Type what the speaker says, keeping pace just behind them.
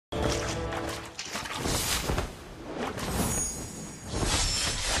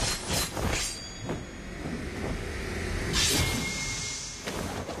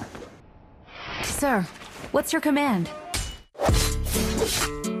Sir, what's your command?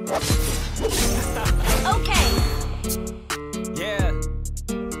 Okay. Yeah.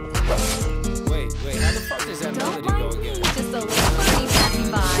 Wait, how the fuck does that melody go again? Just a little birdie passing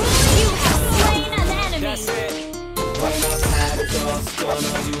by. You have slain an enemy. That's it. When I've had thoughts, done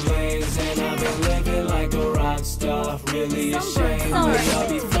all you lanes, and I've been living like a rock star. Really ashamed. I'll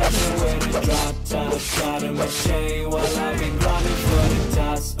be flexing with a drop top, got in my chain while I've been grinding for the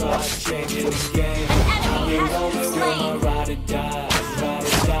top spot, changing the game. I've been rolling with my ride or die, ride or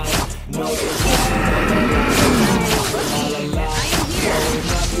die. No, it's la la la. Growing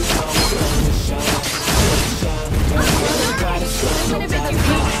up, you know it's gonna shine, shine. Gotta shine,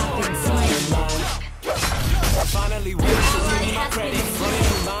 Finally win, so give me my credit. Running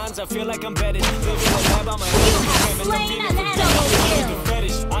through lines, I feel like I'm betting. Living the lab, I'm a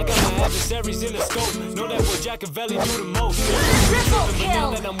fetish. I got my adversaries in the scope. Know that boy Jackavelli do the most. Triple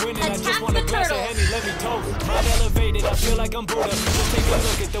kill. That I'm winning, I just Attack want a the glass of turtle. Henny, let me toast. Mind elevated, I feel like I'm Buddha. Just take a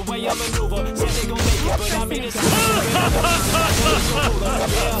look at the way I maneuver. Said they gon' make it, but I mean it's I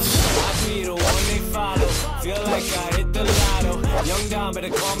be the one they follow. Feel like I hit the lotto. Young Don, better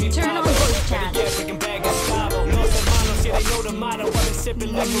call me Turn on Pablo. voice Better chat. get freaking bag of Scavo. Los Hermanos, yeah, they know the motto. While they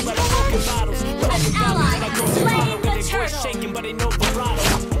sipping liquor out of broken bottles. An ally has slain the turtle. Shaking, but they know vibrato.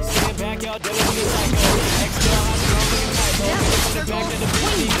 Stand back, y'all dealing with a psycho. Extra hot, strong with a typo. On the back of the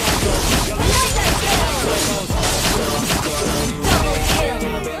beat,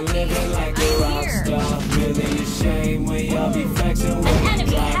 I've been living like a rock star. Really ashamed when y'all be flexing with An the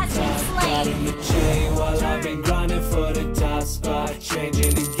enemy drop has been top, slain. got in the chain while I've been grinding for the top spot,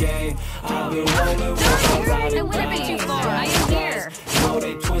 changing the game. I've been rolling with my ride I or wouldn't be die. too far. I am here. Know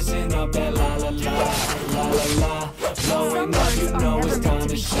they twisting up that la la la, la la la. Blowing up, you know it's time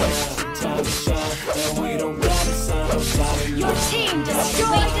to shine, time to shine. And we don't gotta sign no dotted Your line. team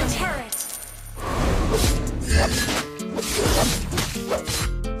destroyed the turret.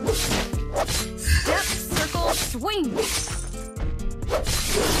 Step, circle, swing.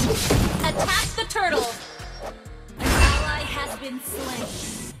 Attack the turtle. An ally has been slain.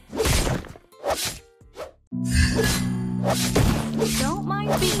 Don't mind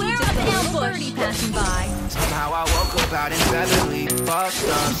me. Beware of ambush. Birdie passing by. Somehow I woke up out in Beverly, fucked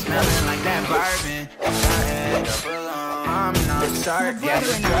up, smelling like that bourbon. In my head up alone, I'm not certain. Yeah,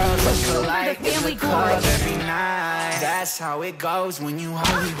 the girls look alike in the club every night. That's how it goes when you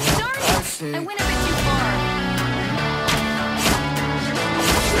Hollywood Darn curse it! I it. went a bit too far.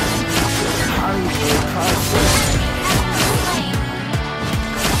 Hollywood curse it. Slain.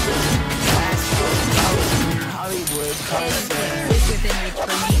 That's how it goes when you Hollywood curse it. Is within reach for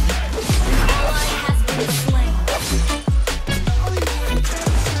me. Ally has been slain.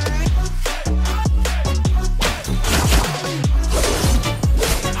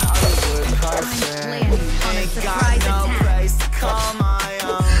 Hollywood curse it. Landing on a Ain't surprise got no attack. place to call my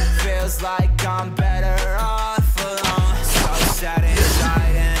own. Feels like I'm better off alone. So sad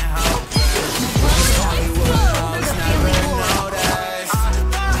inside and hopeless. Hollywood folks never notice.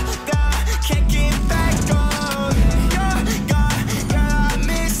 Can't get back on. Girl, I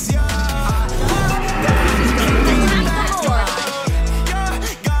miss you.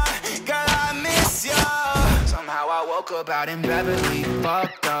 Girl, I miss you. Somehow I woke up out in Beverly,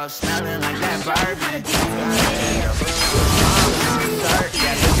 fucked up, smelling like that bourbon.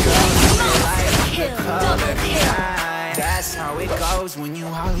 Double kill. That's how it goes when you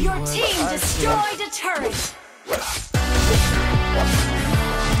Hollywood. Your team destroyed a turret.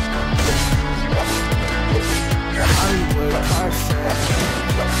 Hollywood person.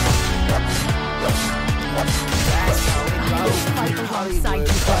 That's how it goes when you Hollywood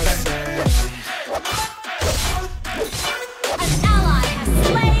person. An ally has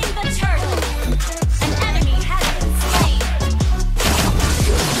slain the turtle. An enemy has been slain.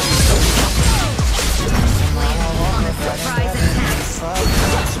 Landing on a surprise attack.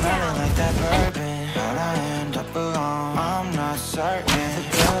 Smelling like that bourbon. How'd I end up alone? I'm not certain. The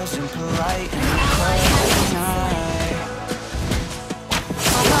girls impolite and the club every night.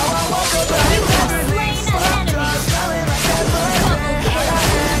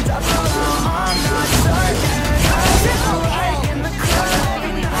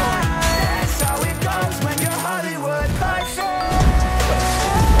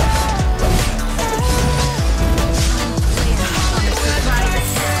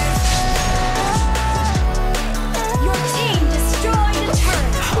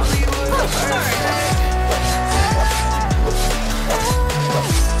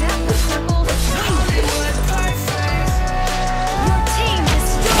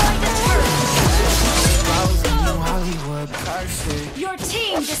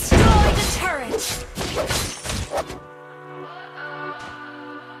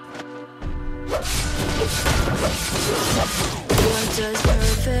 What does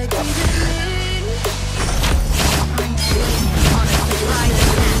perfect even mean? I'm feeling on a surprise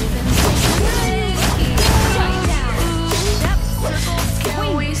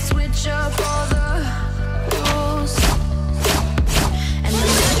Can we switch up all the rules? And the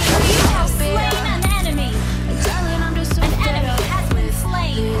you have slain an enemy. darling, I'm just so fed up with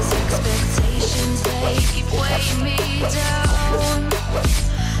these expectations. They keep weighing me down.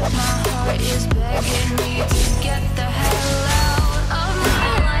 My heart is begging me to get the hell out of my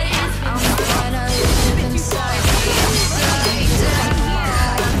life. I'm gonna live inside the upside down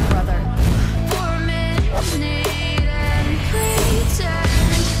for a minute and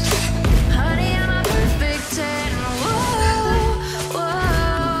pretend, honey, I'm a perfect 10. Whoa,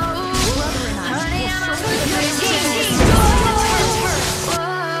 whoa, honey, I'm a perfect 10.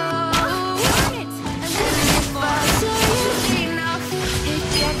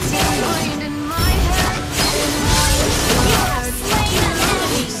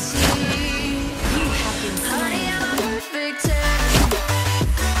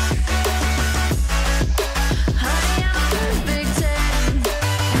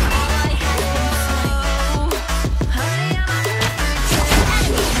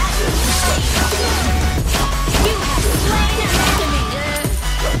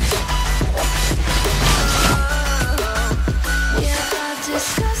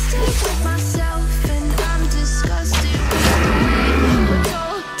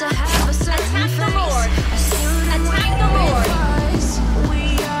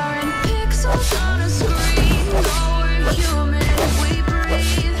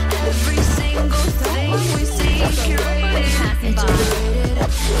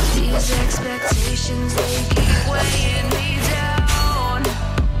 These expectations, they keep weighing me down.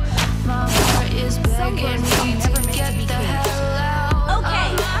 My heart is begging me to get the hell out of my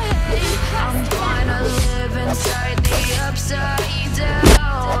head. I'm gonna live inside the upside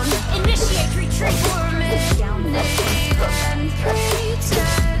down. Initiate retreat. For a minute and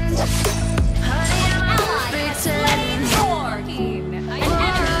pretend, honey, I'm a perfect 10. An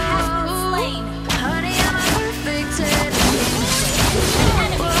enemy has been slain. Honey, I'm a perfect 10.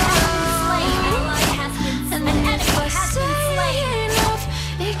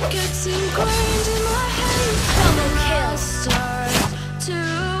 It gets ingrained in my head. Double And kill. I start to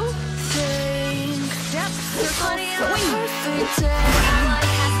think, honey, I'm a perfect 10.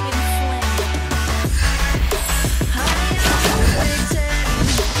 Honey, I'm a perfect 10.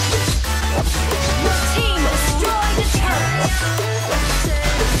 Your team destroyed the turret.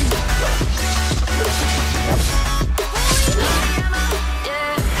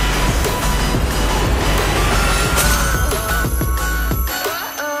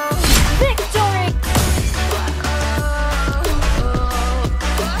 Victory!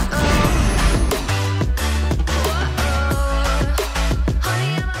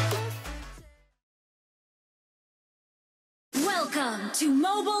 Welcome to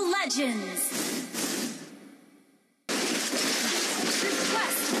Mobile Legends.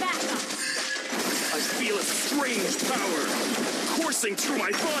 Request backup. I feel a strange power coursing through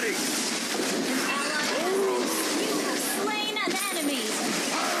my body. You have slain an enemy.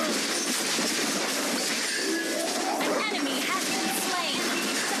 An enemy has been slain.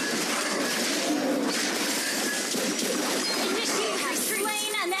 Initiate has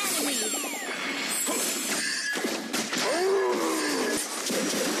slain an enemy.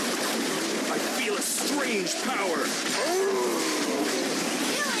 I feel a strange power.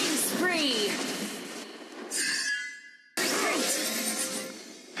 Killing spree.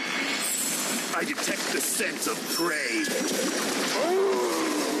 I detect the scent of prey.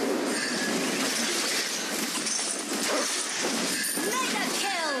 Mega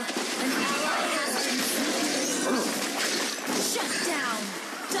kill. An ally has been shut down.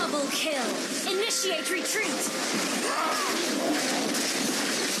 Double kill. Initiate retreat.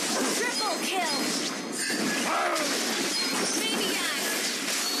 Triple kill. Maniac.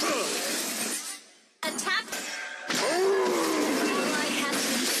 Attack. An ally has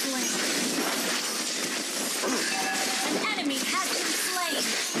been slain. An enemy has been slain.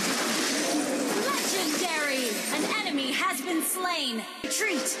 Legendary. An enemy has been slain.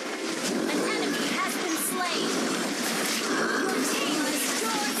 Retreat. An enemy has been slain. Your team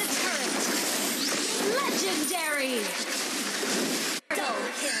destroyed the turret. Legendary.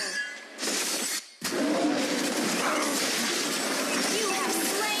 Double kill. You have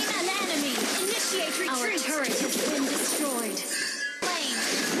slain an enemy. Initiate retreat. Our turret has been destroyed. Slain.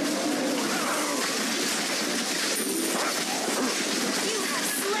 You have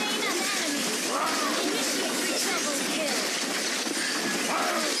slain an enemy. Initiate double kill.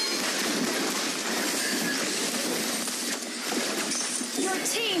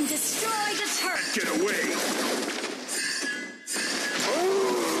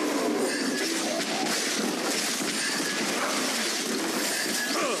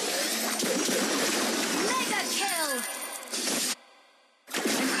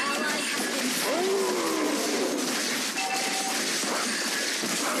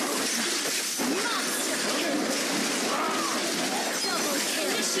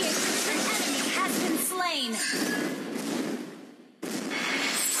 slain.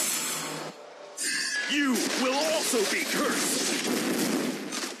 You will also be cursed.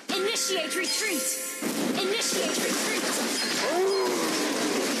 Initiate retreat. Initiate retreat.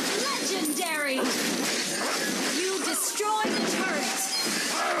 Legendary. You destroyed the turret.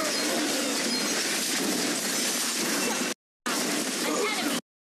 An enemy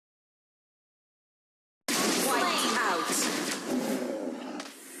slain. Out.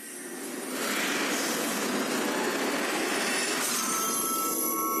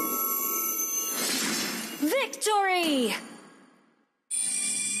 Victory!